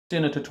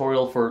Doing a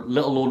tutorial for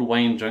Little Old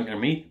Wine Drinker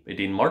Me by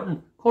Dean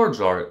Martin.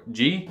 Chords are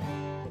G,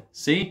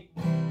 C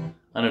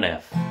and an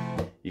F.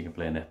 You can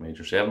play an F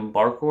major 7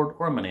 bar chord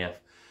or a mini F.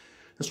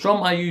 The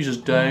strum I use is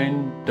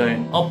down,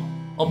 down, up,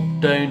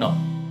 down, up.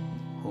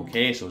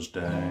 Okay, so it's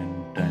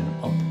down, down,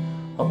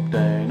 up,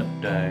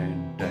 down,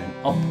 down, down,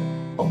 up,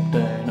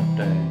 down,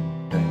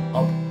 down, down,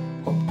 up,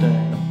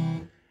 down, up.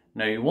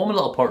 Now one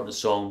little part of the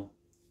song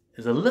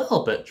is a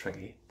little bit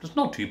tricky, but it's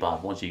not too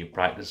bad once you get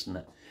practicing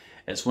it.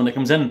 It's when it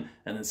comes in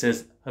and it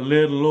says, a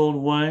little old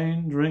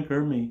wine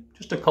drinker me.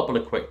 Just a couple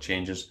of quick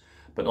changes,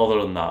 but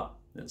other than that,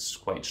 it's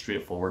quite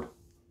straightforward.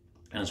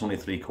 And it's only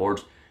 3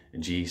 chords, a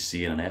G,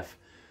 C and an F.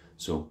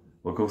 So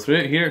we'll go through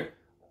it here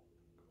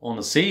on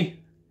the C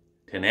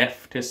to an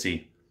F to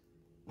C.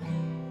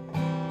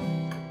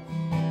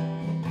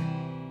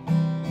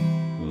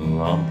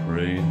 I'm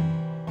praying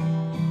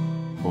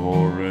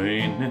for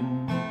rain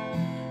in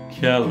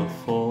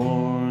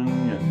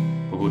California.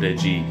 We'll go to a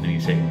G in a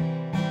second.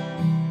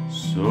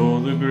 So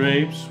the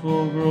grapes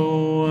will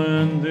grow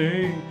and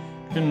they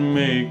can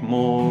make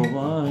more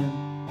wine.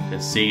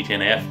 To C to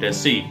an F to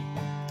C.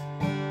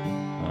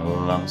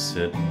 Well, I'm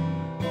sitting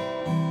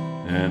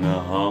in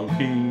a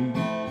honky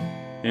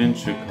in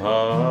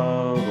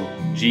Chicago.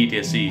 G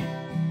to C.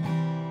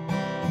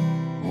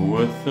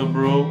 With a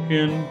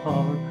broken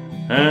heart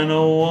and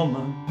a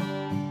woman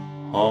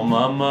on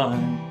my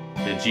mind.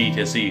 To G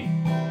to C.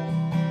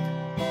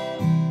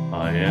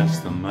 I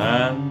asked the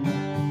man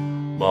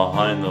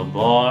behind the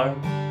bar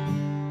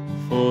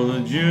for the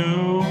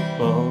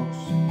jukebox.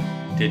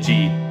 To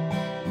G.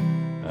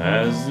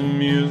 As the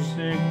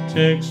music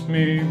takes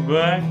me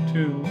back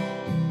to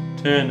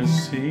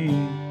Tennessee.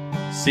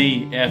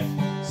 C, F,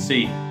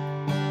 C,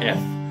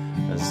 F.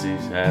 As they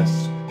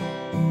ask,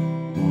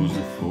 who's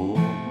the fool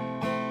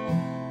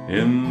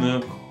in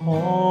the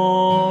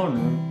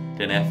corner?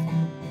 To an F.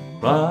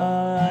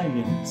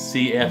 Ryan,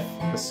 C, F,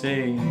 I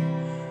say,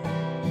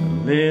 a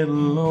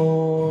little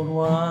old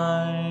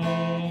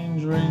wine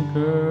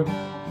drinker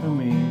for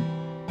me.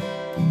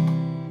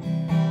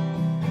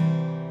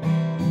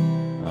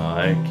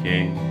 I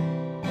came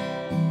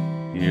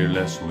here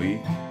last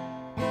week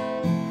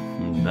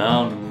from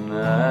down in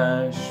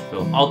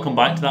Nashville. I'll come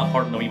back to that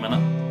part in a wee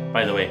minute,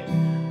 by the way.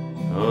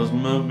 'Cause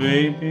my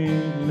baby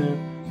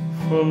left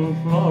from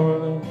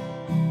Florida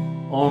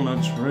on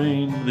a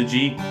train with a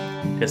G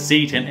to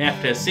C to an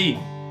F to C.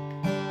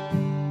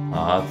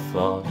 I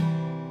thought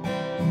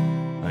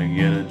I'd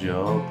get a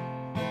job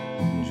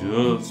and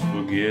just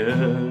forget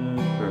her.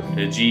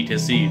 To G to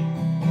C.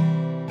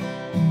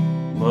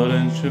 But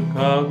in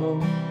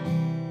Chicago,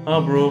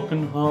 a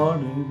broken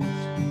heart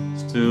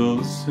is still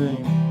the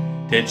same.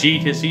 To G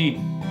to C.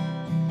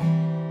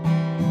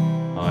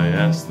 I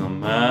asked the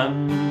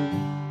man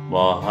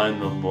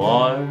behind the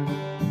bar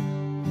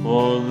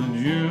for the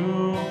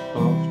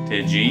jukebox.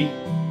 To G.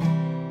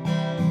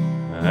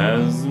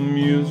 As the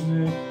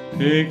music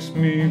takes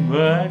me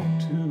back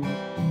to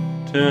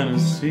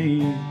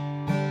Tennessee.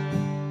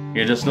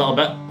 Here, just a little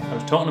bit I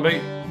was talking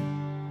about.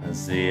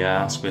 As they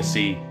ask with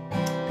C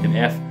to an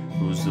F,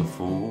 who's the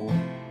fool?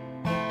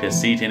 To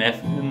C to an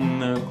F in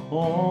the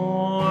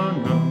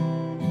corner,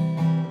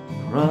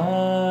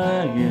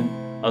 crying.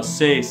 I'll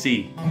say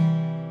C.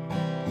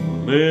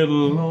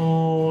 Little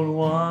old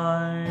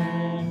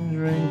wine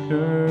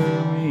drinker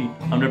me.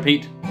 And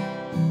repeat.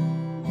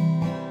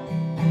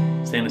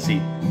 Stay in the C.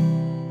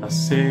 I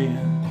say,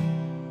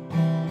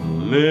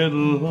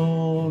 little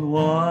old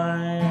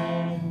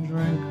wine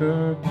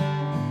drinker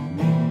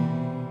me.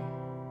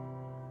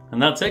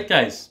 And that's it,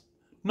 guys.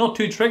 Not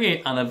too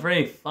tricky and a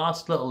very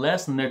fast little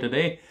lesson there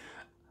today.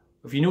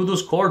 If you know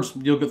those chords,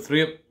 you'll get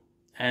through it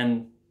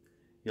and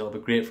you'll be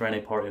great for any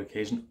party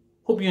occasion.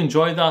 Hope you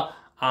enjoyed that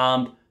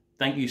and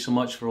thank you so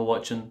much for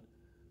watching.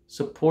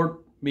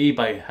 Support me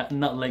by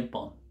hitting that like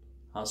button.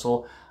 That's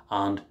all.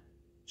 And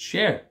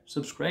share,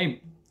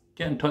 subscribe,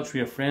 get in touch with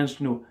your friends,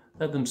 you know,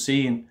 let them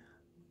see and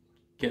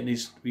get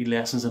these wee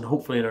lessons and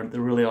hopefully they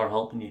really are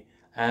helping you.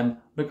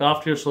 Look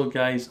after yourself,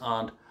 guys,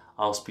 and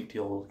I'll speak to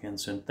you all again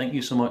soon. Thank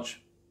you so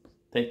much.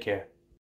 Take care.